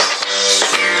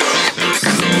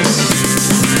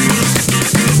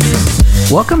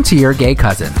Welcome to Your Gay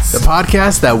Cousins, the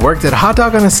podcast that worked at Hot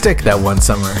Dog on a Stick that one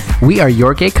summer. We are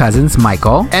your gay cousins,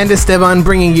 Michael and Esteban,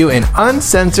 bringing you an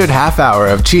uncensored half hour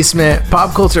of chisme,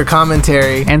 pop culture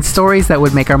commentary, and stories that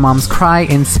would make our moms cry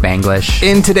in Spanglish.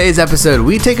 In today's episode,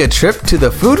 we take a trip to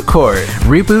the food court,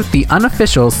 Reboot the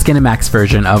unofficial Skinamax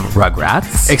version of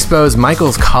Rugrats, expose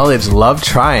Michael's college love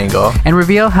triangle, and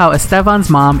reveal how Esteban's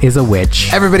mom is a witch.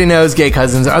 Everybody knows gay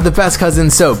cousins are the best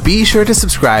cousins, so be sure to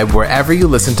subscribe wherever you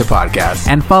listen to podcasts.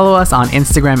 And follow us on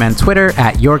Instagram and Twitter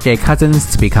at Your Gay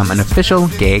Cousins to become an official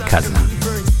gay cousin.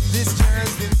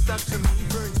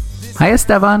 Hi,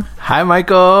 Esteban. Hi,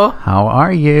 Michael. How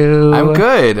are you? I'm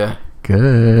good.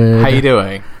 Good. How you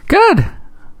doing? Good.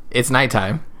 It's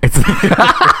nighttime. It's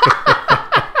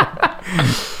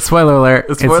Spoiler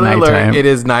alert. Spoiler it's alert. It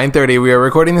is 9:30. We are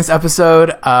recording this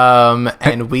episode,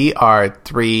 and we are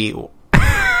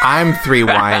I'm 3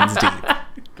 wines deep.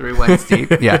 3 wines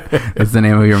deep. Yeah, it's the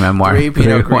name of your memoir. 3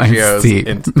 Pinot Grigios deep.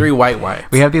 and 3 white wines.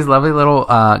 We have these lovely little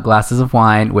glasses of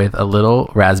wine with a little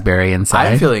raspberry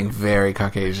inside. I'm feeling very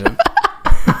Caucasian.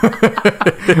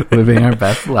 Living our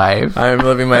best life. I'm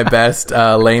living my best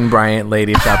Lane Bryant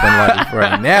lady shopping life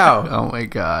right now. Oh my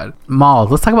god.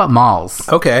 Malls. Let's talk about malls.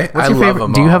 Okay. What's your favorite? Love a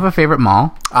mall. Do you have a favorite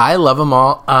mall? I love a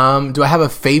mall. Do I have a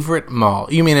favorite mall?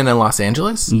 You mean in Los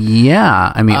Angeles?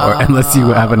 Yeah. I mean, or unless you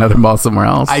have another mall somewhere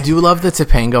else. I do love the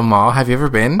Topanga Mall. Have you ever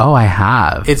been? Oh, I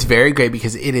have. It's very great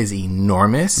because it is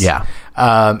enormous. Yeah.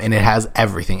 And it has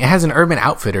everything. It has an Urban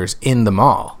Outfitters in the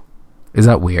mall. Is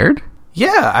that weird?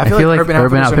 Yeah, I feel like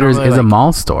Urban Outfitters is a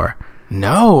mall store.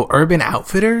 No, Urban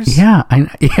Outfitters? Yeah,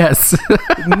 yes.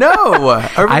 No.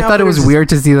 I thought it was weird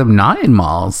to see them not in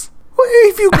malls. What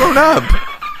have you grown up?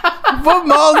 What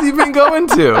malls have you been going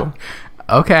to?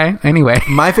 Okay, anyway.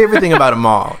 My favorite thing about a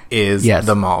mall is Yes.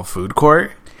 the mall food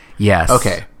court. Yes.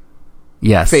 Okay.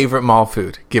 Yes. Favorite mall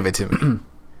food? Give it to me.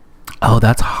 Oh,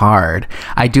 that's hard.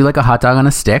 I do like a hot dog on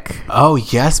a stick. Oh,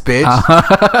 yes, bitch.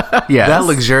 Yes. That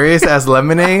luxurious ass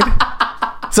lemonade.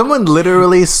 Someone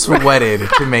literally sweated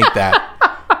to make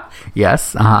that.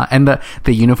 Yes. And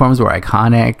the uniforms were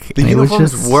iconic. The and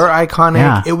uniforms were iconic.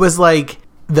 Yeah. It was like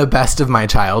the best of my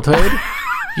childhood.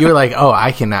 You were like, oh,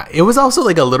 I cannot. It was also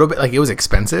like a little bit like it was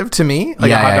expensive to me.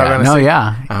 Like a hot dog on a stick.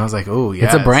 yeah. I was like, oh, yeah.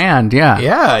 It's a brand, yeah.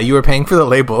 Yeah, you were paying for the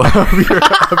label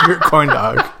of your corn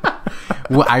dog.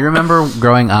 Well, I remember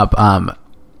growing up,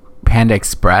 Panda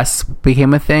Express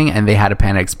became a thing, and they had a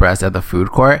Panda Express at the food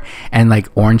court, and like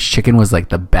orange chicken was like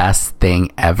the best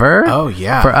thing ever. Oh,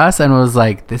 yeah. For us, and it was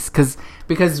like this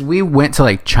because we went to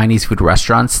like Chinese food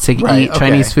restaurants to eat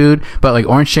Chinese food, but like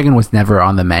orange chicken was never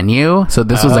on the menu, so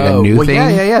this was like a new thing.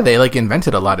 Yeah. They like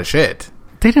invented a lot of shit.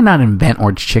 They did not invent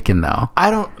orange chicken though.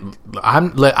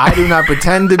 I do not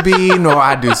pretend to be, nor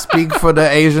I do speak for the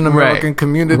Asian American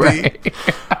community. Right.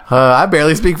 I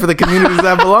barely speak for the communities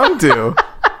I belong to.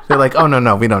 They're like, oh,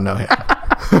 no, we don't know him.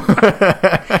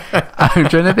 I'm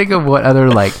trying to think of what other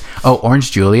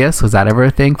Orange Julius, was that ever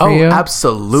a thing for you? Oh,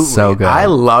 absolutely. So good. I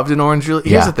loved an Orange Julius.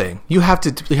 Here's Yeah. the thing. You have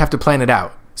to plan it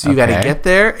out. So you got to get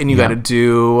there and you got to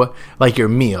do like your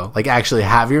meal, like actually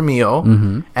have your meal.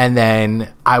 Mm-hmm. And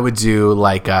then I would do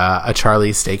like a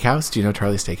Charlie's Steakhouse. Do you know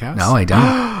Charlie's Steakhouse? No, I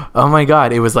don't. Oh my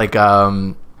God. It was like,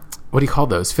 what do you call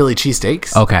those? Philly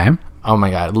cheesesteaks. Okay. Oh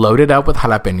my God. Loaded up with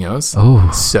jalapenos.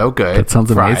 Oh, so good. that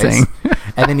sounds Fries. amazing.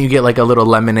 And then you get like a little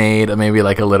lemonade, or maybe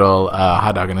like a little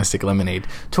hot dog on a stick lemonade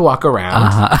to walk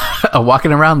around. A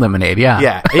walking around lemonade, yeah.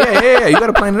 Yeah. You got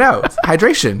to plan it out.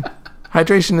 Hydration.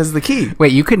 Hydration is the key.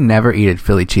 Wait, you could never eat a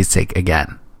Philly cheesesteak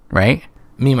again, right?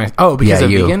 Because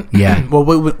of you. vegan? Yeah. Well,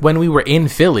 when we were in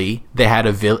Philly, they had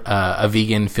a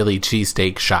vegan Philly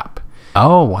cheesesteak shop.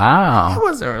 Oh, wow. It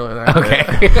wasn't really that Okay.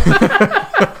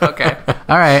 Okay.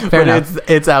 All right. Fair but enough.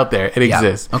 it's out there. It Yeah.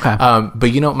 exists. Okay.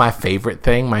 But you know my favorite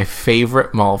thing, my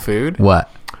favorite mall food, What?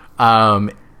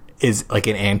 is like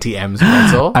an Auntie M's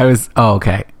pretzel.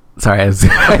 Okay. Sorry, I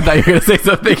thought you were going to say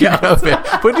something else.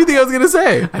 What do you think I was going to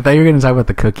say? I thought you were going to talk about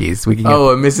the cookies. We can get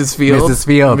Mrs. Fields. Mrs.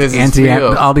 Fields, Auntie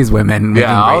Anne, all these women making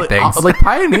great things. like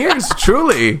pioneers,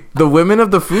 truly. The women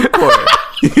of the food court.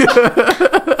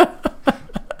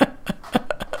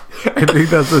 I think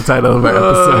that's the title of our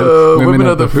episode. Women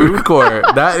of the food court.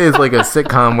 That is like a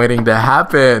sitcom waiting to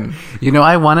happen. You know,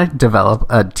 I want to develop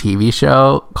a TV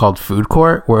show called Food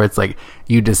Court, where it's like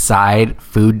you decide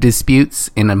food disputes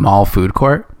in a mall food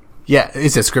court. Yeah,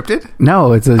 is it scripted?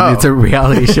 No, it's a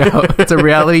reality show. It's a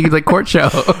reality court show.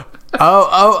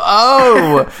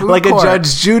 Like court. a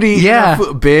Judge Judy. Yeah.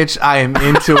 Bitch, I am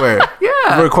into it.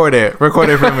 Yeah. Record it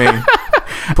for me.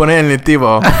 Pon en el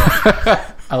tivo.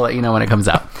 I'll let you know when it comes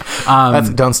out.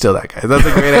 Don't steal that, guys. That's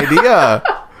a great idea.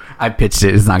 I pitched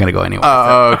it. It's not going to go anywhere.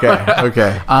 Oh, okay.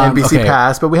 Okay. NBC okay.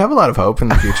 passed, but we have a lot of hope in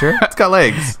the future. It's got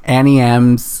legs. Annie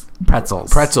M's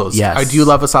pretzels. Pretzels. Yes. Do you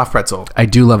love a soft pretzel? I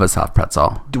do love a soft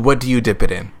pretzel. What do you dip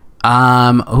it in?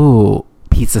 Ooh,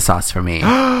 pizza sauce for me.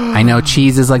 I know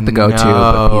cheese is like the go-to,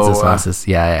 but pizza sauce is,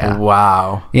 yeah.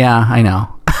 Wow. Yeah, I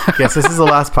know. Guess this is the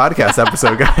last podcast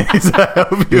episode, guys. I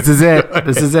hope you This is it.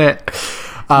 This is it.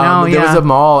 There was a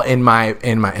mall in my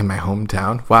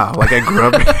hometown. Wow, like I grew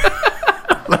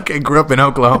up, like I grew up in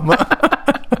Oklahoma.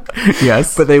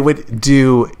 Yes, but they would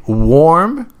do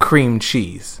warm cream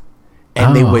cheese,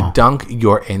 and they would dunk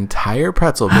your entire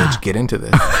pretzel, bitch. Get into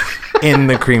this in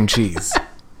the cream cheese.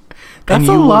 And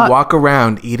you would walk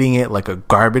around eating it like a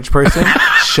garbage person,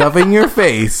 shoving your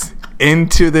face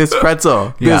into this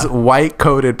pretzel, this white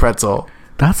coated pretzel.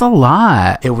 That's a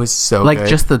lot. It was so like good.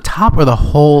 just the top or the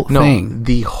whole thing?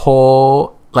 The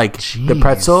whole, like Jeez. The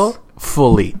pretzel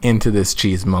fully into this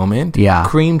cheese moment. Yeah.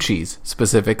 Cream cheese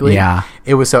specifically. Yeah.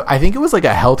 It was so, I think it was like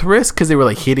a health risk because they were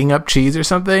like heating up cheese or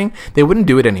something. They wouldn't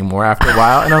do it anymore after a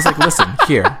while. And I was like, listen,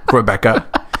 here, Rebecca,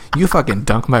 you fucking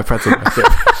dunk my pretzel in my face.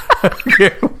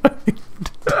 Here.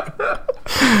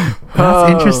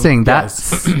 That's interesting.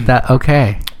 Yes.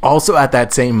 Okay. Also at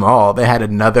that same mall, they had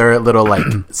another little like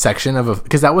section of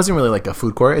because that wasn't really like a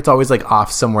food court. It's always like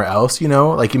off somewhere else, you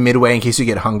know, like in midway in case you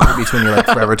get hungry between your like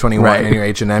Forever 21 Right. and your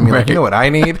H&M. You're like, you know what I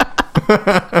need?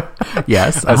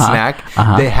 Yes. A snack.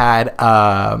 They had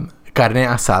carne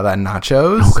asada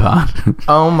nachos. Oh God.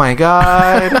 Oh my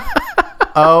God.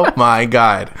 Oh my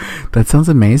God. That sounds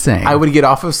amazing. I would get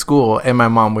off of school and my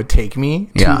mom would take me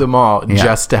to the mall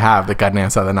just to have the carne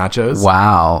asada nachos.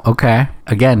 Wow. Okay.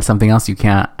 Again, something else you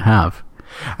can't have.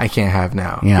 I can't have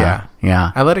now.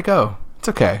 Yeah. I let it go. It's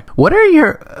okay. What are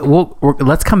your...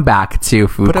 let's come back to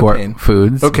food court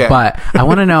foods. Okay. But I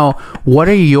want to know, what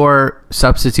are your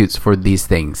substitutes for these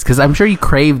things? Because I'm sure you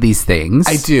crave these things.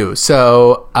 I do.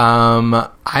 So, I'm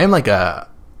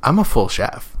a full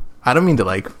chef. I don't mean to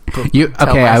like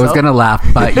I was gonna laugh,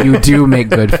 but you do make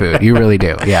good food. You really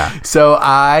do. Yeah. So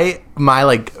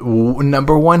my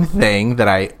number one thing that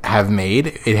I have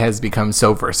made, it has become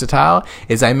so versatile,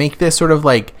 is I make this sort of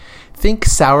like, think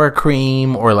sour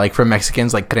cream, or like for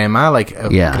Mexicans like crema, like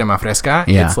crema fresca.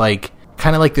 Yeah. It's like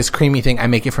kind of like this creamy thing. I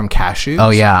make it from cashews. Oh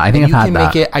yeah, I think I've had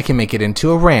that. I can make it into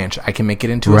a ranch. I can make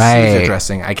it into a Caesar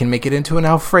dressing. I can make it into an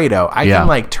Alfredo. I can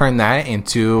like turn that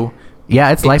into...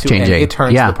 Yeah, it's life changing. It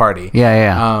turns the party.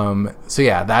 Yeah. So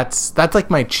yeah, that's like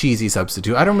my cheesy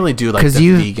substitute. I don't really do like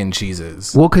the vegan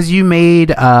cheeses. Well, because you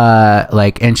made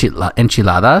like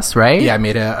enchiladas, right? Yeah, I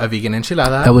made a vegan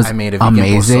enchilada. That was I made a vegan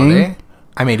pozole.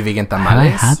 I made vegan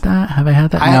tamales. Have I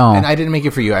had that? No. And I didn't make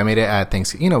it for you. I made it at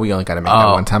Thanksgiving. You know, we only got to make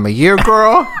that one time a year,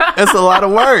 girl. It's a lot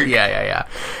of work. Yeah.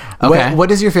 Okay. What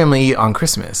does your family eat on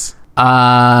Christmas?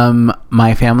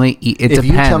 My family it depends. If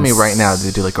you tell me right now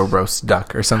to do like a roast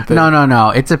duck or something. No.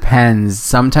 It depends.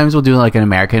 Sometimes we'll do like an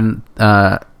American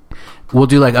we'll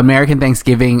do like American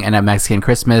Thanksgiving and a Mexican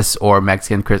Christmas, or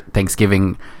Mexican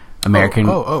Thanksgiving American.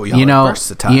 You know,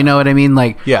 versatile. You know what I mean?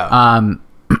 Like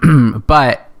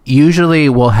but usually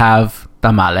we'll have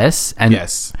tamales, and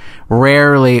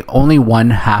rarely, only one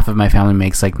half of my family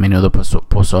makes like menudo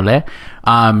pozole.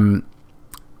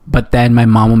 But then my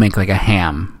mom will make like a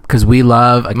ham, because we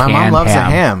love a canned ham. My mom loves a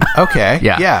ham. Okay.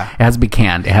 Yeah. It has to be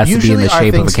canned. It has to be in the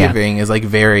shape of a can. Thanksgiving is like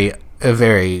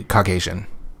very Caucasian.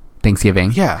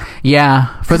 Thanksgiving? Yeah.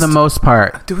 Yeah, for the most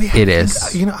part, it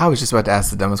is. You know, I was just about to ask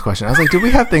the dumbest question. I was like, do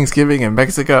we have Thanksgiving in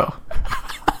Mexico?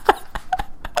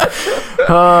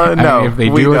 No. I mean, if they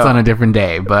do, it's on a different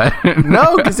day, but...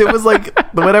 No, because it was like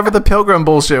whatever the Pilgrim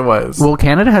bullshit was. Well,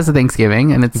 Canada has a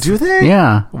Thanksgiving, and it's... Do they?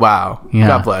 Yeah. Wow. Yeah.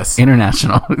 God bless.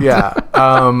 International. Yeah.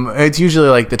 It's usually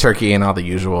like the turkey and all the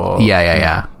usual...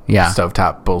 Yeah.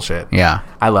 Stovetop bullshit. Yeah.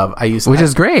 Which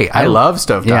is great. I love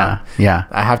stovetop. Yeah.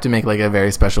 I have to make like a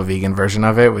very special vegan version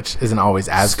of it, which isn't always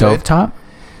as good.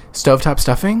 Stovetop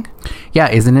stuffing? Yeah,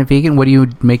 isn't it vegan? What do you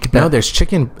make that? No, there's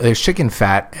chicken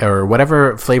fat or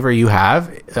whatever flavor you have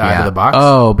out of the box.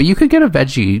 Oh, but you could get a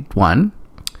veggie one.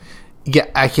 Yeah,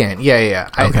 I can. Yeah.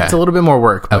 Okay. It's a little bit more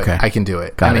work, but I can do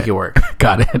it. I make it work.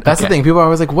 Got it. That's the thing. People are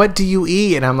always like, what do you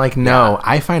eat? And I'm like, no,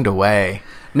 I find a way.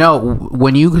 No,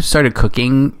 when you started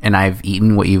cooking and I've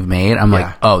eaten what you've made, I'm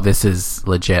like, oh, this is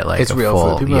legit. Like, it's real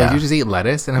food. People are like, you just eat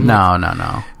lettuce, and I'm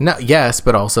like, no. Yes,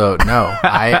 but also no.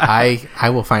 I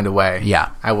will find a way.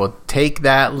 Yeah, I will take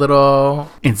that little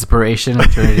inspiration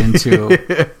and turn it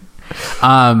into.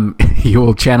 You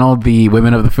will channel the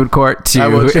women of the food court to I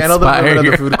will channel the inspire women of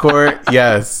your- the food court.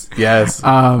 Yes.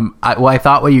 I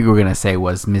thought what you were gonna say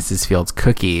was Mrs. Fields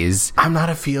cookies I'm not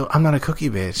a cookie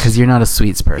bitch. because you're not a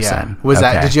sweets Yeah. person. Was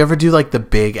that? Okay. Did you ever do like the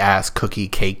big ass cookie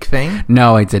cake thing?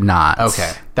 No, I did not.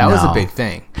 Okay, that was a No. big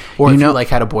thing. Or You if know- you like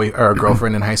had a boy or a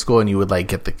girlfriend in high school, and you would like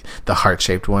get the heart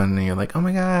shaped one, and you're like, oh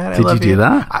my god, I Did love you do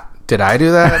that? Did I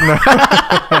do that?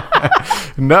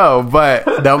 No. No,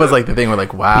 but that was like the thing. We're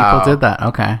like, wow, People did that.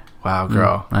 Okay. Wow,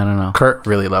 girl, I don't know. Kurt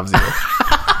really loves you.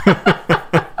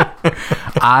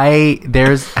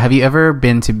 Have you ever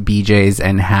been to BJ's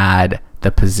and had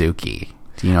the Pizookie?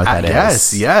 Do you know what that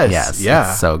is? Yes, yeah.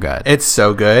 It's so good. It's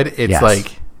so good. It's Yes.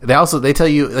 like they tell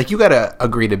you like you gotta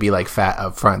agree to be like fat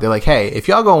up front. They're like, hey, if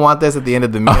y'all gonna want this at the end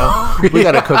of the meal, we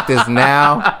gotta cook this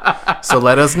now. So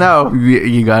let us know.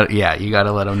 You got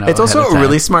to let them know. It's also ahead of a time.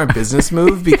 really smart business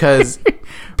move because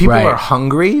people Right. are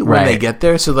hungry when they Right. get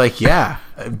there. So like, yeah,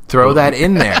 throw that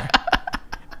in there.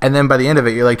 And then by the end of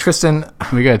it, you're like, Tristan,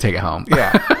 We got to take it home.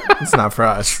 yeah, it's not for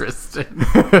us. Tristan.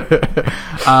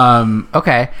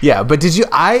 Okay. Yeah, but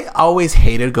I always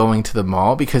hated going to the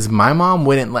mall because my mom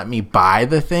wouldn't let me buy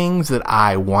the things that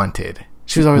I wanted.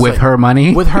 She was always With like, her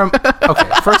money? With her, okay,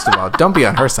 first of all, don't be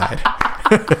on her side.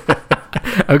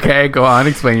 Okay, go on.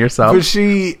 Explain yourself. But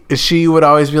she would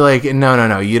always be like,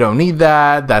 no, you don't need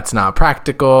that. That's not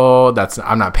practical.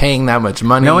 I'm not paying that much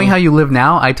money. Knowing how you live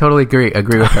now, I totally agree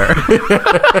with her.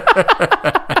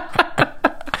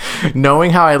 Knowing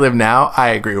how I live now, I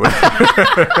agree with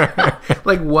her.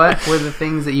 Like, what were the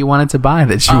things that you wanted to buy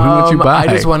that you wouldn't let you buy? I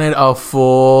just wanted a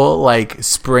full like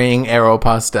spring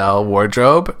Aeropostale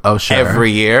wardrobe. Oh, sure.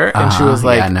 Every year, and she was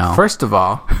like, yeah, no. first of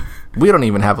all, we don't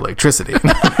even have electricity.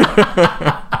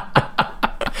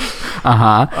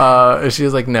 She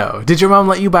was like, no. Did your mom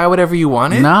let you buy whatever you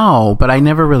wanted? No, but I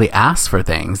never really asked for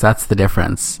things. That's the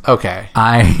difference. Okay.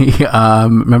 I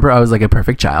remember I was like a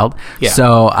perfect child, Yeah.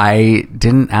 so I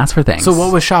didn't ask for things. So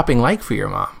what was shopping like for your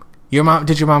mom?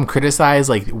 Did your mom criticize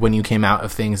like when you came out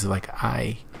of things like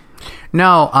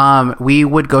No, we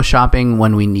would go shopping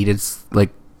when we needed like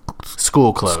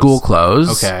school clothes? school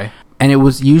clothes. Okay. And it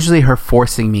was usually her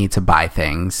forcing me to buy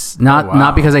things. Not wow.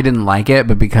 not because I didn't like it,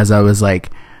 but because I was like,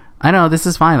 I know this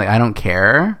is fine. Like I don't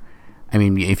care. I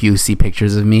mean, if you see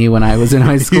pictures of me when I was in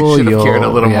high school, should have cared a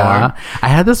little more. I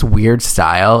had this weird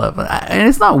style of, and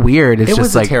it's not weird. It's It just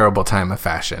was like a terrible time of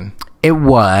fashion. it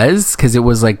was because it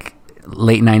was like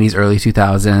late 90s, early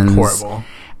 2000s. Horrible.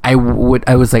 I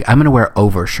was like, I'm gonna wear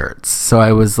overshirts. So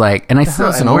I was like, and I still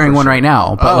hell's an am wearing one overshirt? right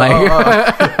now,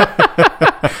 but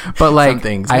but like Some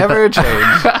things I never thought-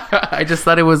 change. I just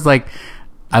thought it was like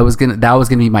that was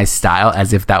gonna be my style,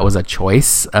 as if that was a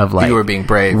choice of like You were being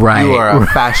brave. right? You are a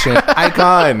fashion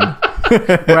icon.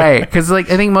 Right? Because like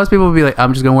I think most people would be like,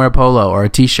 I'm just gonna wear a polo or a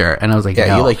t-shirt, and I was like, Yeah,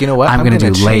 no, you're like, you know what? I'm gonna do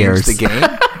change layers. the game.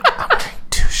 I'm wearing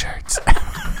 2 shirts.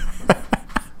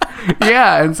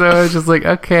 Yeah, and so I was just like,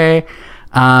 okay.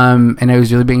 And I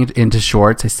was really big into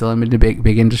shorts. I still am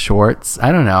big into shorts.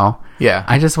 I don't know. Yeah.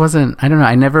 I just wasn't. I don't know.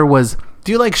 I never was.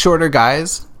 Do you like shorter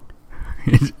guys?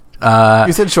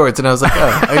 You said shorts, and I was like,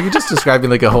 oh, are you just describing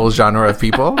like a whole genre of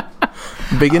people?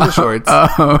 Big into shorts.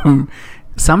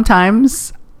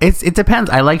 Sometimes it depends.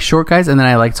 I like short guys, and then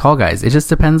I like tall guys. It just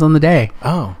depends on the day.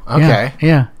 Oh, okay.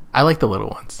 Yeah. I like the little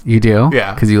ones. You do?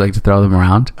 Yeah. Because you like to throw them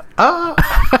around.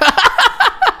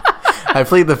 I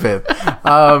plead the fifth.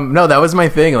 No, that was my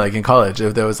thing. Like in college,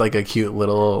 if there was like a cute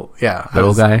little,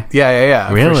 Little guy?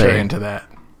 Yeah. Really? For sure into that.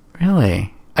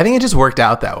 Really? I think it just worked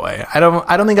out that way. I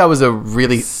don't think I was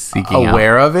really Seeking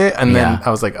aware of it, and Yeah. then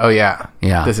I was like, oh yeah,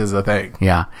 this is the thing.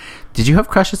 Yeah. Did you have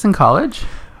crushes in college?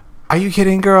 Are you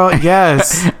kidding, girl?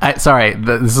 Yes. Sorry,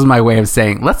 this is my way of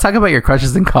saying, let's talk about your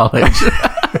crushes in college.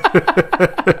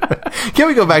 Can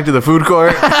we go back to the food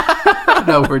court?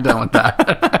 No, we're done with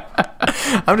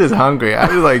that. I'm just hungry. I'm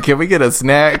just like, can we get a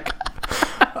snack?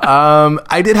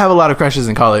 I did have a lot of crushes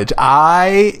in college.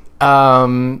 I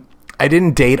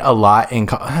didn't date a lot in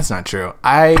college. That's not true.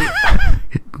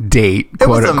 Date, It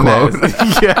quote was a unquote.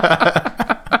 mess. Yeah.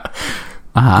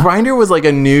 Grindr was like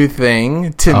a new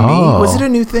thing to me. Oh. Was it a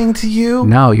new thing to you?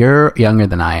 No, you're younger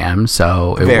than I am,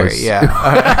 so it Very, was. yeah.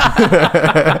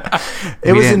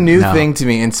 It was a didn't new know. thing to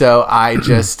me, and so I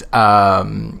just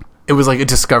it was like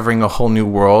discovering a whole new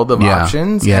world of Yeah.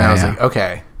 options. Yeah, and I was yeah. like,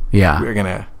 okay, Yeah. we're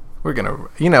gonna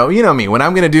you know me, when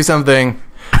I'm gonna do something,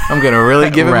 I'm gonna really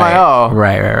give it my all.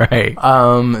 Right.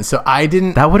 So I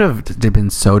didn't. That would have been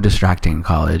so distracting in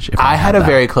college. If I had a that.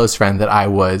 very close friend that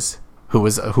who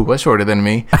was shorter than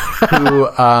me, who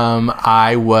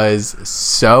I was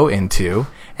so into,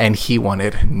 and he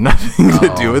wanted nothing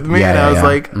to do with me. yeah, and I was yeah.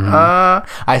 like,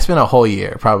 I spent a whole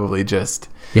year probably just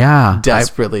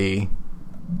desperately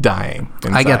dying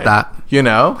inside, I get that. You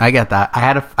know? I get that. I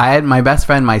had my best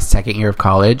friend my second year of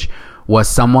college was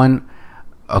someone.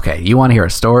 Okay, you want to hear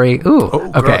a story? Ooh,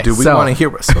 okay. Girl, do we want to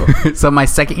hear a story? So my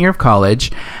second year of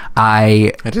college,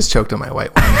 I just choked on my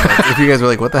white wine. If you guys were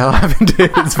like, what the hell happened to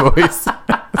his voice?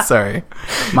 Sorry.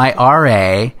 My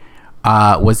RA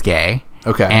was gay.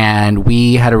 Okay. And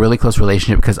we had a really close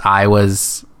relationship because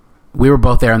we were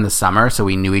both there in the summer, so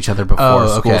we knew each other before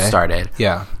school started.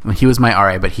 Yeah. He was my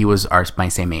RA, but he was my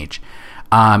same age.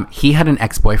 He had an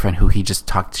ex-boyfriend who he just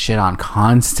talked shit on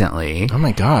constantly. Oh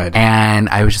my God. And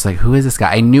I was just like, who is this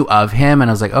guy? I knew of him and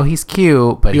I was like, oh, he's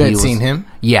cute, but you had seen him?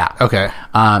 Yeah. Okay.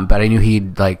 But I knew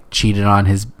he'd like cheated on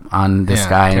this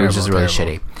guy, and it was just really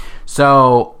shitty.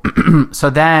 So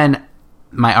then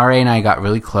my RA and I got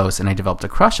really close and I developed a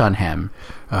crush on him.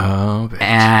 Oh, bitch.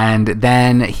 And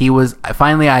then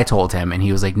finally I told him and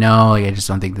he was like, no, like, I just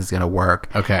don't think this is going to work.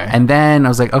 Okay. And then I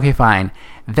was like, okay, fine.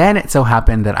 Then it so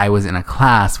happened that I was in a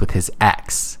class with his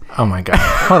ex. Oh my God.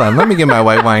 Hold on. Let me get my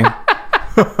white wine.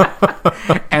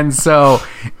 And so,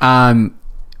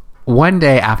 one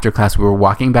day after class, we were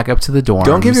walking back up to the dorms.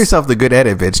 Don't give yourself the good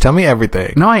edit, bitch. Tell me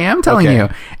everything. No, I am telling you.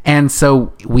 And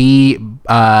so he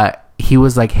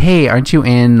was like, hey, aren't you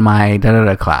in my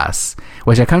da-da-da class?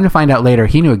 Which I come to find out later,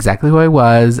 he knew exactly who I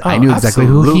was. I knew exactly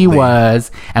who he was.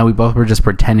 And we both were just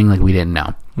pretending like we didn't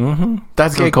know. Mm-hmm.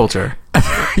 That's gay culture.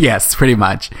 Yes, pretty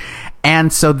much.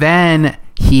 And so then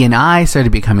he and I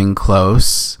started becoming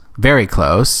close, very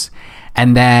close.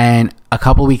 And then a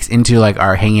couple weeks into like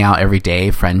our hanging out every day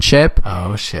friendship.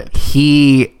 Oh, shit.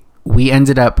 We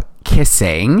ended up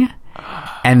kissing.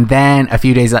 And then a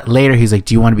few days later, he's like,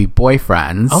 do you want to be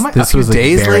boyfriends? Oh my God. This was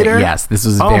days later? Yes. This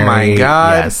was oh my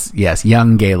God. Yes.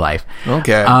 Young gay life.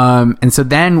 Okay. And so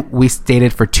then we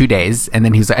dated for 2 days. And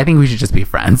then he was like, I think we should just be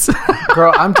friends.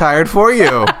 Girl, I'm tired for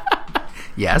you.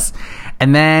 Yes.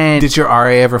 And then... Did your RA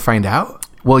ever find out?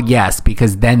 Well, yes,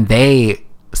 because then they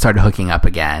started hooking up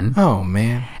again. Oh,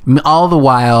 man. All the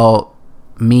while,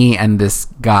 me and this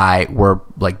guy were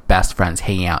like best friends,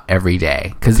 hanging out every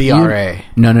day. The RA?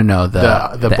 No.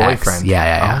 The boyfriend. Ex.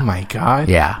 Yeah. Oh, my God.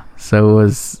 Yeah. So it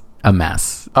was a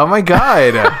mess. Oh, my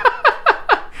God.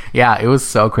 Yeah, it was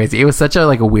so crazy. It was such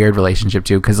a weird relationship,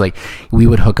 too, because like we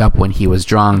would hook up when he was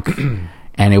drunk,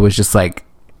 and it was just like...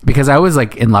 Because I was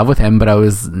like in love with him, but I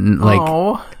was like,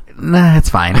 nah, it's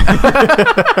fine.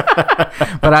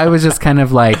 But I was just kind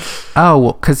of like, oh,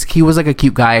 well, because he was like a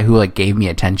cute guy who like gave me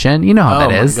attention. You know how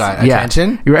that is. God.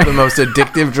 Attention? Right. The most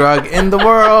addictive drug in the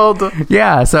world.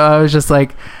 Yeah. So I was just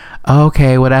like,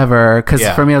 okay, whatever. Because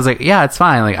for me, I was like, yeah, it's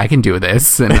fine. Like I can do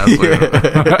this. And I was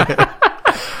like,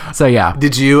 so yeah.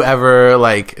 Did you ever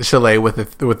like chalet with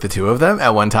the two of them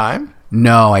at one time?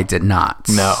 No, I did not.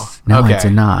 No, I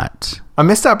did not. A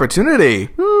missed opportunity.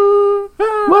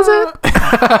 Was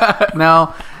it?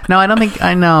 No, I don't think.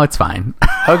 I know it's fine.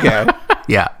 Okay.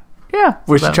 Yeah.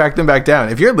 We should track them back down.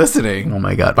 If you're listening. Oh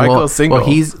my God. Michael's single. Well,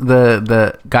 he's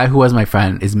the guy who was my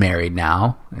friend is married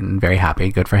now and very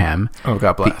happy. Good for him. Oh,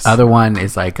 God bless. The other one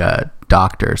is like a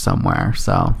doctor somewhere.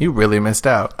 So you really missed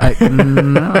out.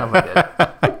 No,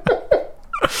 I did.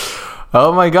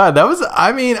 Oh my God.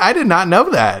 I did not know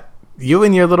that. You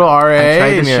and your little RA. I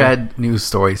try to shed news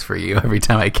stories for you every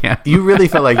time I can. You really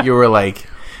felt like you were like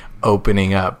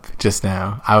opening up just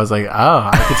now. I was like, oh,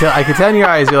 I could tell in your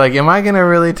eyes. You're like, am I gonna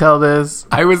really tell this?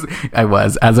 I was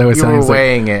as I was you saying, were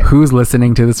weighing it. Who's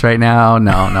listening to this right now?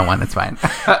 No one. It's fine.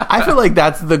 I feel like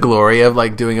that's the glory of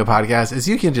like doing a podcast is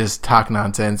you can just talk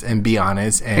nonsense and be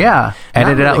honest and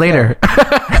edit it out later.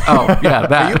 Oh yeah,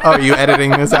 that. Are you editing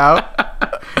this out?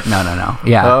 No.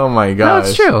 Yeah. Oh my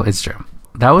gosh. No, it's true.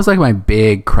 That was like my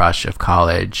big crush of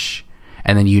college,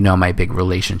 and then my big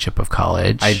relationship of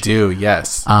college. I do,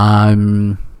 yes.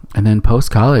 And then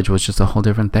post college was just a whole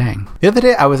different thing. The other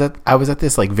day, I was at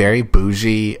this like very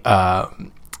bougie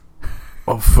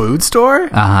food store,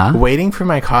 waiting for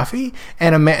my coffee,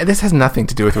 and a man. This has nothing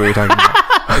to do with what you're talking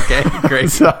about. Okay,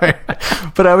 great. Sorry,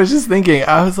 but I was just thinking.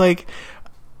 I was like,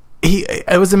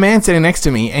 it was a man sitting next to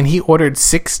me, and he ordered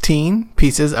 16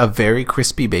 pieces of very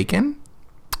crispy bacon.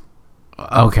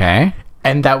 Okay.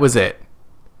 And that was it.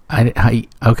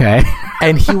 Okay.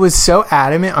 And he was so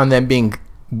adamant on them being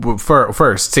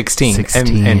first 16.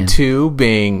 And 2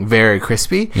 being very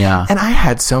crispy. Yeah. And I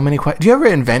had so many questions. Do you ever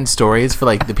invent stories for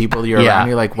like the people you're around?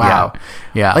 You're like, wow.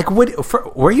 Yeah. Like where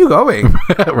are you going?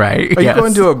 Right. Are you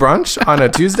going to a brunch on a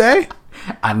Tuesday?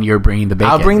 And you're bringing the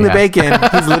bacon. I'll bring the bacon.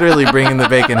 He's literally bringing the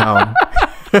bacon home.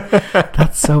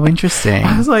 That's so interesting.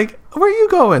 I was like, where are you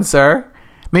going, sir?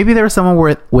 Maybe there was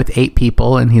someone with 8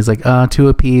 people, and he's like, 2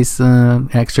 apiece,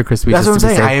 extra crispy. That's what I'm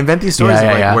saying. I invent these stories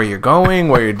of where you're going,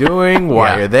 what you're doing,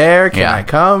 why you're there. Can I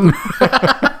come?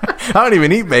 I don't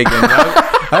even eat bacon.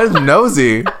 I was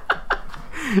nosy.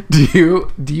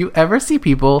 Do you ever see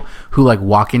people who like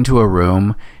walk into a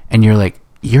room and you're like,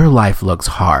 your life looks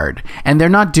hard, and they're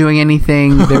not doing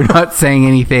anything, they're not saying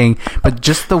anything, but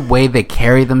just the way they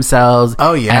carry themselves.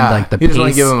 Oh yeah, and like the you just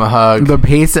want to give them a hug. The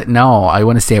pace at I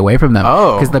want to stay away from them.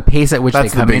 Oh, because the pace at which they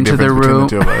come into the room. The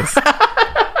two of us.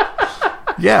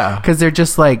 Yeah, because they're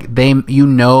just like they're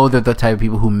the type of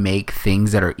people who make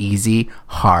things that are easy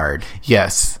hard.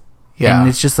 Yes. Yeah. And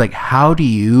it's just like, how do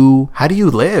you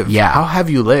live? Yeah. How have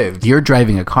you lived? You're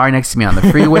driving a car next to me on the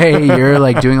freeway. You're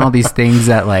like doing all these things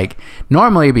that like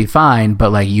normally would be fine,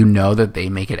 but like, that they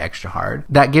make it extra hard.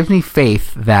 That gives me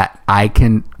faith that I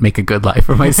can make a good life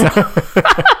for myself.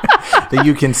 That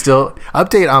you can still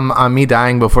update on me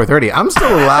dying before 30. I'm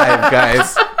still alive,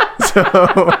 guys.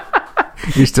 So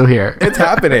you're still here. It's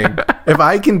happening. If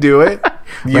I can do it,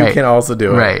 you can also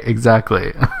do it. Right.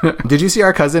 Exactly. Did you see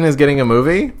our cousin is getting a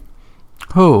movie?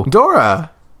 Who?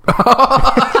 Dora.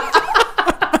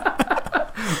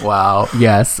 Wow.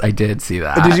 Yes, I did see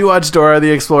that. Did you watch Dora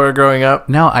the Explorer growing up?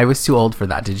 No, I was too old for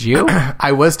that. Did you?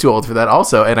 I was too old for that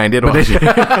also, and I did watch it.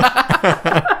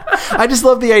 I just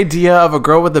love the idea of a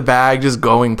girl with a bag just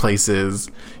going places.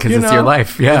 Because it's your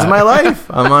life. Yeah. It's my life.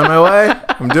 I'm on my way.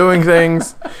 I'm doing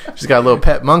things. She's got a little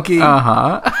pet monkey.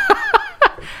 Yeah,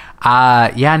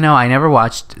 no, I never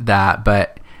watched that,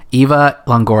 but Eva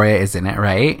Longoria is in it,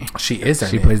 right? She is in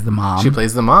it. She plays the mom. She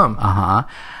plays the mom.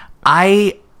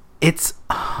 It's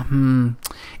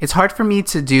hard for me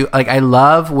to do. Like, I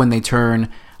love when they turn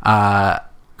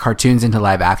cartoons into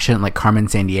live action, like Carmen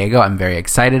Sandiego. I'm very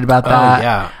excited about that. Oh,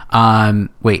 yeah.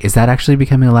 Wait, is that actually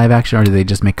becoming a live action, or do they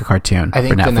just make a cartoon? I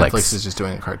think for Netflix? Netflix is just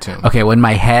doing a cartoon. Okay, well, in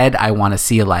my head, I want to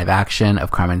see a live action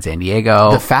of Carmen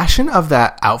Sandiego. The fashion of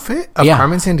that outfit of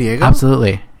Carmen Sandiego?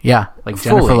 Absolutely. Yeah. Like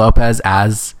Jennifer Lopez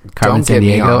as Carmen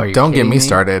Sandiego. Don't get me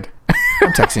started.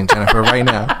 I'm texting Jennifer right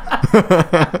now.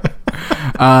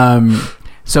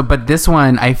 But this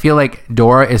one, I feel like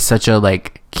Dora is such a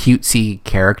like cutesy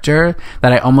character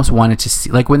that I almost wanted to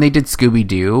see, like when they did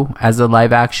Scooby-Doo as a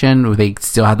live action, where they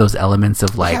still had those elements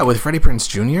of like, with Freddie Prinze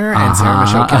Jr. and Sarah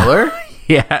Michelle Gellar.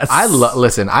 Yes, I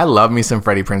love me some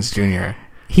Freddie Prinze Jr.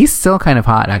 He's still kind of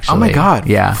hot, actually. Oh my god,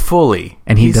 yeah, fully.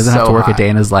 And he doesn't have to work a day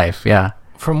in his life. Yeah,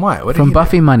 from what? From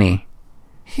Buffy money.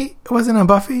 He wasn't on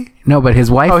Buffy. No, but his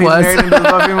wife was. He's married into the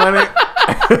Buffy money.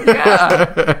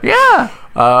 Yeah.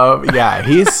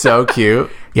 He's so cute.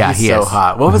 Yeah, he's so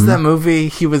hot. What was that movie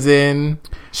he was in?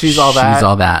 She's All That. She's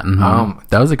All That. Mm-hmm.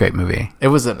 That was a great movie. It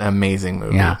was an amazing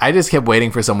movie. Yeah. I just kept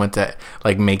waiting for someone to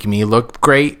like make me look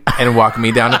great and walk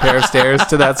me down a pair of stairs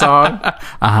to that song.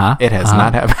 It has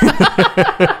not happened.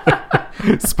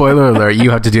 Spoiler alert,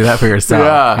 you have to do that for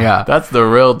yourself. Yeah. That's the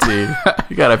real tea.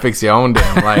 You gotta fix your own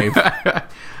damn life.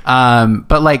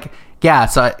 But like, yeah,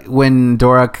 so when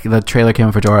the trailer came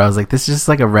out for Dora, I was like, this is just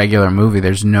like a regular movie.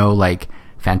 There's no like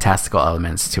fantastical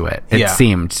elements to it. It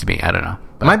seemed to me. I don't know.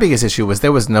 But my biggest issue was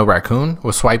there was no raccoon.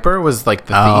 Swiper was like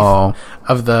the thief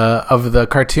of the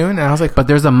cartoon, and I was like, but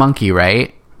there's a monkey,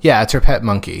 right? Yeah, it's her pet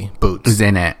monkey, Boots. Who's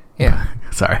in it? Yeah.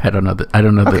 Sorry, I don't know the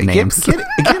names. Get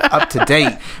up to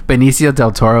date. Benicio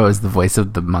del Toro is the voice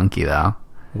of the monkey, though.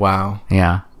 Wow.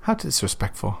 Yeah. How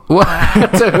disrespectful. What?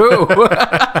 To who?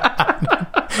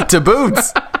 To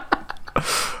Boots.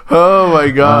 Oh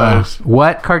my gosh.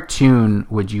 What cartoon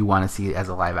would you want to see as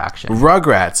a live action?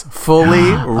 Rugrats. Fully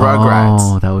Rugrats.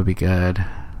 Oh, that would be good.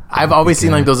 I've always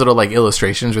seen like those little like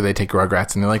illustrations where they take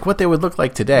Rugrats and they're like what they would look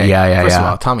like today. Yeah. First of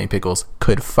all, Tommy Pickles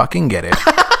could fucking get it.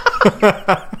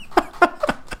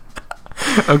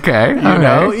 Okay. You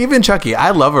know, even Chucky.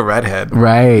 I love a redhead.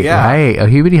 Right. Yeah. Right. Oh,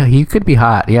 he could be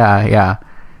hot. Yeah.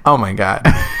 Oh my god.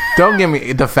 Don't give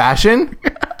me the fashion.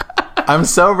 I'm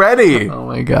so ready. Oh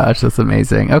my gosh, that's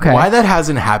amazing. Okay. Why that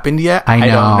hasn't happened yet, I don't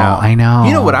know. I know.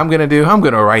 You know what I'm going to do? I'm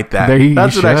going to write that.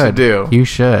 That's what I should do. You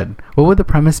should. What would the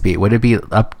premise be? Would it be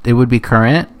it would be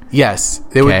current? Yes.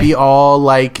 It would be all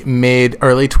like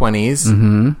early 20s.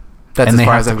 Mm-hmm. That's as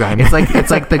far as I've gotten.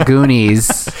 It's like the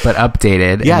Goonies, but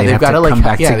updated. Yeah, and they've got to like come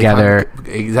back together.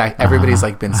 Exactly. Everybody's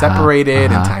like been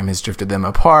separated, and time has drifted them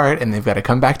apart, and they've got to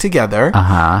come back together.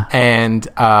 And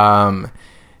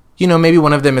you know, maybe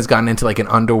one of them has gotten into like an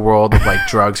underworld of like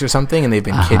drugs or something, and they've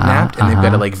been kidnapped, and they've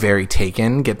got to like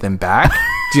get them back.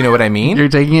 Do you know what I mean? You're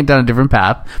taking it down a different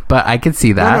path, but I could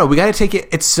see that. No, we got to take it.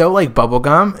 It's so like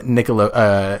bubblegum,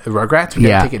 Rugrats. We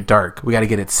got to take it dark. We got to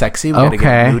get it sexy. We got to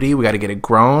get it moody. We got to get it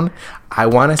grown. I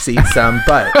want to see some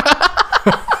butt.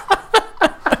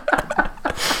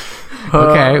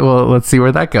 Okay, well, let's see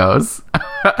where that goes.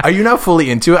 Are you now fully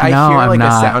into it? I No, hear I'm like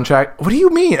not. a soundtrack. What do you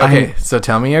mean? Okay, so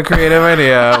tell me your creative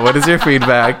idea. What is your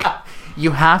feedback?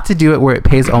 You have to do it where it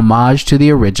pays homage to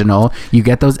the original. You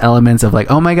get those elements of like,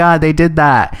 oh my god, they did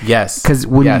that. Yes. Because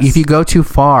Yes. if you go too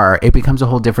far, it becomes a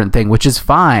whole different thing, which is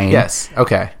fine. Yes.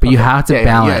 Okay. But you have to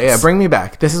balance. Yeah. Bring me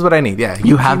back. This is what I need. Yeah.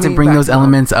 You have keep to me bring back those to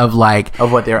elements of like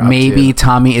of what they're up maybe to.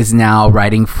 Tommy is now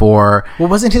writing for. Well,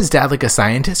 wasn't his dad like a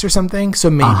scientist or something? So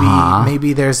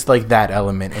maybe there's like that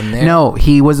element in there. No,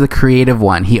 he was the creative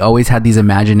one. He always had these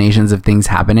imaginations of things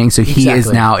happening. So he is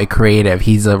Exactly. now a creative.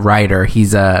 He's a writer.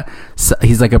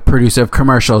 He's like a producer of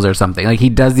commercials or something. Like he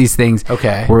does these things.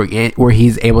 Okay. Where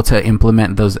he's able to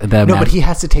implement those. No, but he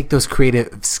has to take those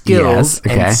creative skills Yes,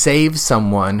 okay. and save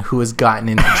someone who has gotten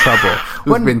into trouble.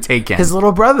 Who's been taken. His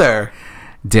little brother.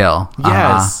 Dill.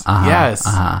 Yes. Yes.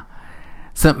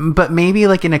 So, but maybe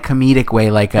like in a comedic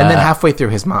way, like And then halfway through,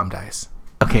 his mom dies.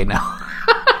 okay, no.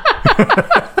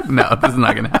 No, this is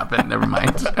not going to happen. Never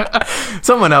mind.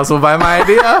 Someone else will buy my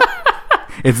idea.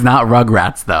 It's not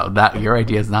Rugrats, though. That your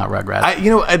idea is not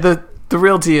Rugrats. The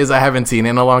realty is I haven't seen it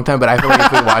in a long time, but I feel like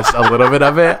if we watched a little bit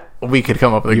of it, we could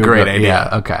come up with a great idea.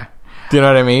 Yeah, okay. Do you know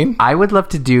what I mean? I would love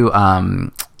to do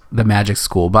the Magic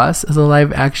School Bus as a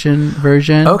live action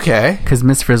version. Okay. Because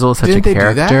Miss Frizzle is such Didn't a they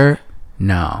do that? character.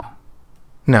 No,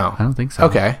 No. I don't think so.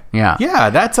 Okay. Yeah. Yeah,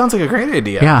 that sounds like a great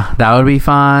idea. Yeah, that would be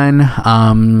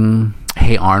fun.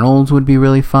 Hey Arnold would be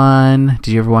really fun.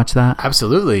 Did you ever watch that?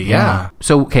 Absolutely. Yeah.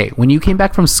 So, okay, when you came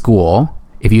back from school,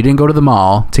 if you didn't go to the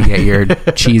mall to get your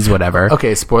cheese, whatever.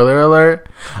 Okay, spoiler alert.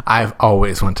 I've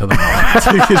always went to the mall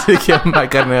to get my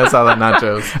carne asada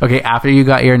nachos. Okay, after you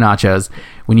got your nachos,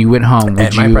 when you went home,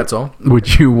 And my pretzel.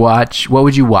 Would you watch? What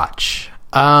would you watch?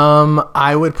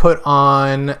 I would put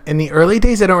on, in the early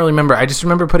days, I don't really remember. I just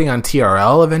remember putting on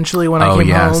TRL eventually when I came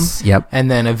home. Yep. And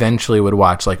then eventually would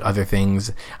watch like other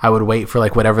things. I would wait for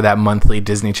like whatever that monthly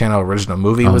Disney Channel original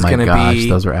movie was going to be.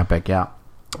 Those were epic. Yeah.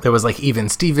 There was like Even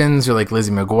Stevens or like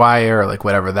Lizzie McGuire or like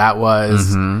whatever that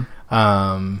was.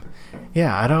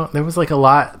 Yeah, there was like a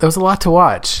lot to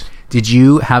watch. Did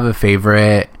you have a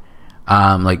favorite,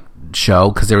 like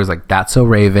show? Because there was like That's So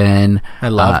Raven. I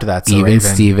loved That's So Even Raven.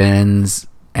 Stevens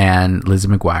and Lizzie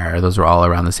McGuire. Those were all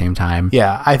around the same time.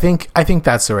 Yeah, I think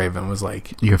That's So Raven was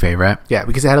like, Your favorite? yeah,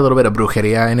 because it had a little bit of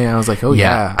brujeria in it. I was like, oh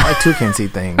Yeah. yeah, I too can see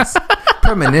things.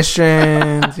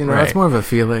 Premonitions, Right. it's more of a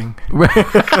feeling.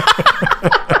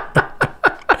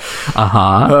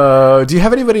 Uh-huh. Do you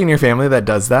have anybody in your family that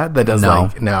does that? That does No.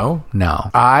 like, no? No.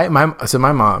 My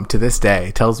mom to this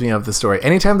day tells me of the story.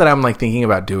 Anytime that I'm like thinking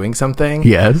about doing something,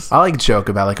 Yes. I like joke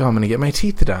about like, oh, I'm going to get my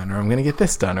teeth done or I'm going to get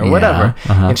this done or Yeah, whatever.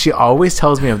 uh-huh. And she always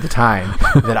tells me of the time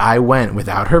that I went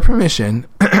without her permission.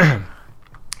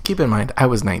 Keep in mind, I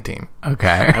was 19.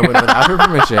 Okay. I went without her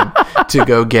permission to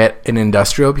go get an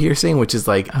industrial piercing, which is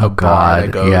like a bar God,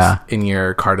 that goes yeah. in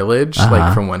your cartilage,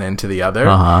 like from one end to the other.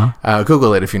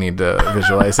 Google it if you need to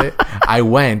visualize it. I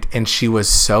went and she was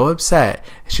so upset.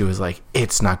 She was like,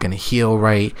 it's not going to heal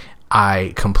right.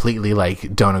 I completely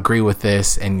like don't agree with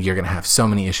this and you're going to have so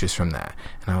many issues from that.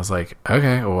 And I was like,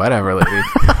 okay, whatever, lady.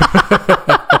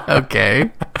 Okay.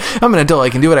 I'm an adult.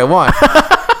 I can do what I want.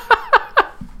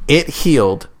 It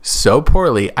healed so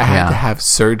poorly, I had to have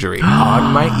surgery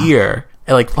on my ear,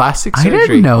 like plastic I surgery.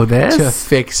 didn't know this. To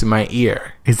fix my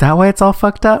ear. Is that why it's all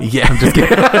fucked up? Yeah, I'm just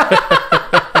kidding.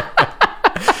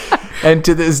 And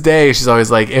to this day, she's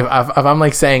always like, if I'm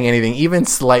like saying anything, even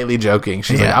slightly joking,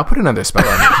 she's like, I'll put another spell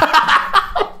on you.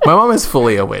 My mom is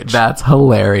fully a witch. That's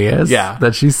hilarious. Yeah.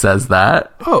 That she says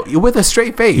that. Oh, with a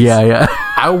straight face. Yeah.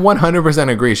 I 100%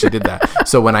 agree she did that.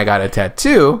 So when I got a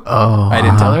tattoo, I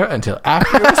didn't tell her until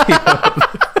after it was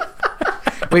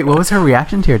healed. Wait, what was her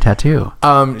reaction to your tattoo?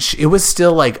 It was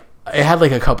still like, it had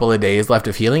like a couple of days left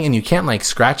of healing, and you can't like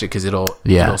scratch it because it'll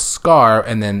scar,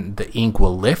 and then the ink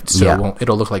will lift, so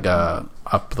it'll look like a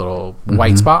little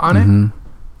white spot on it.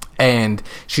 And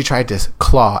she tried to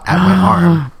claw at my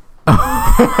arm.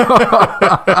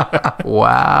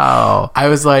 Wow. I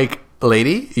was like,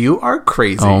 lady, you are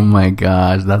crazy. Oh my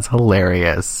gosh, that's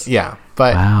hilarious. Yeah,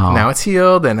 but now it's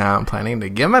healed, and now I'm planning to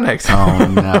get my next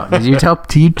one. Oh no. Did you tell,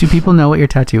 do people know what your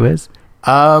tattoo is?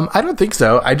 I don't think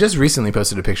so. I just recently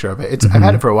posted a picture of it. I've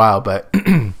had it for a while, but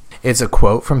it's a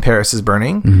quote from Paris is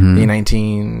Burning, the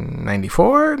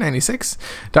 1994, 96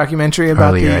 documentary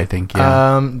about Earlier, the I think,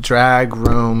 drag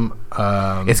room.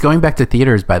 It's going back to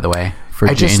theaters, by the way.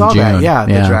 I just saw that. Yeah,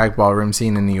 the drag ballroom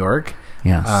scene in New York.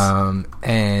 Yes.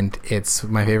 And it's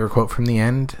my favorite quote from the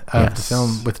end of the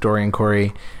film with Dorian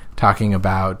Corey talking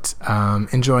about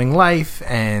enjoying life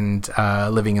and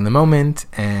living in the moment.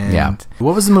 And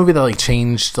what was the movie that like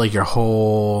changed like your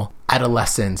whole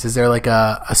adolescence? Is there like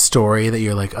a story that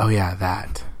you're like, oh yeah,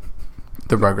 that?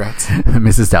 The Rugrats.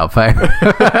 Mrs. Doubtfire.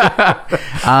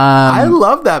 I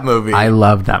love that movie. I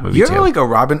love that movie You're too. like a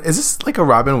Robin. Is this like a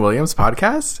Robin Williams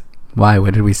podcast? Why?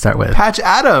 What did we start with? Patch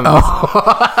Adams.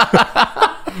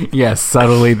 Yes,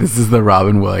 subtly, this is the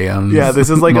Robin Williams. Yeah, this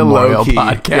is like Memorial a low-key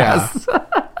podcast.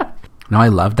 Yeah. No, I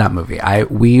love that movie.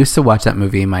 We used to watch that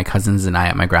movie, my cousins and I,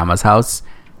 at my grandma's house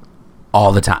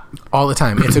all the time. All the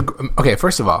time. It's okay.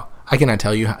 First of all, I cannot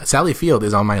tell you. Sally Field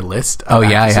is on my list. Of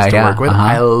actresses to work with.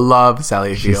 I love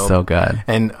Sally Field. She's so good.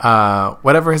 And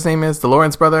whatever his name is, the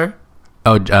Lawrence brother.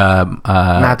 Oh,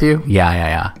 Matthew.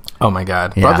 Yeah. Oh my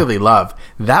God, Brotherly Love.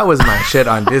 That was my shit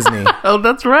on Disney. Oh,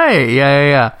 that's right.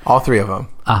 Yeah. All three of them.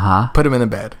 Put them in the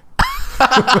bed.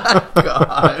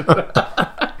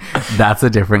 God. That's a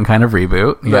different kind of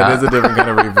reboot. That is a different kind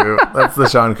of reboot. That's the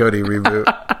Sean Cody reboot.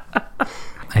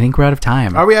 I think we're out of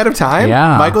time. Are we out of time?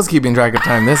 Yeah. Michael's keeping track of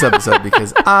time this episode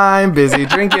because I'm busy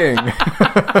drinking.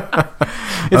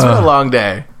 It's been a long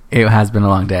day. It has been a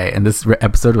long day, and this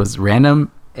episode was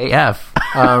random AF.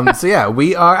 So yeah,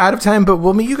 we are out of time, but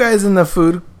we'll meet you guys in the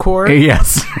food court.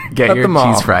 Yes. Get at your the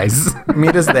mall. cheese fries.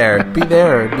 Meet us there. Be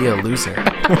there or be a loser.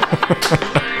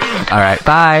 All right.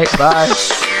 Bye. Bye.